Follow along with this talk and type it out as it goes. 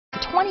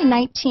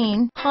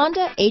2019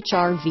 Honda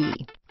HR-V.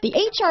 The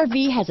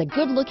HR-V has a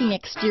good-looking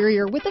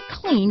exterior with a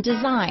clean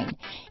design.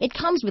 It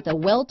comes with a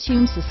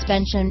well-tuned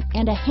suspension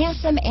and a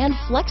handsome and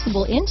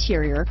flexible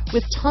interior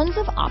with tons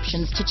of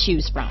options to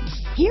choose from.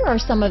 Here are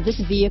some of this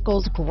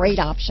vehicle's great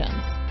options: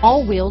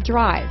 all-wheel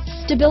drive,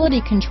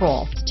 stability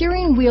control,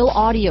 steering wheel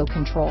audio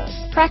controls,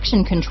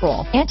 traction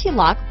control,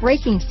 anti-lock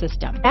braking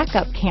system,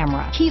 backup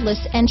camera,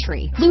 keyless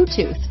entry,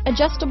 Bluetooth,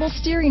 adjustable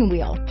steering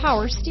wheel,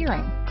 power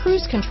steering,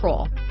 cruise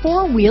control,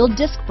 four-wheel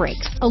disc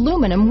brakes,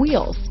 aluminum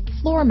wheels,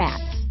 floor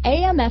mats,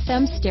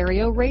 AM/FM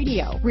stereo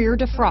radio, rear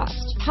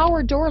defrost,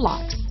 power door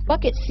locks,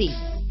 bucket seats,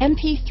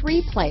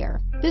 MP3 player.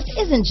 This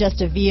isn't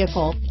just a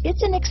vehicle,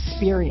 it's an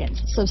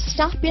experience. So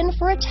stop in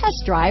for a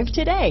test drive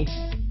today.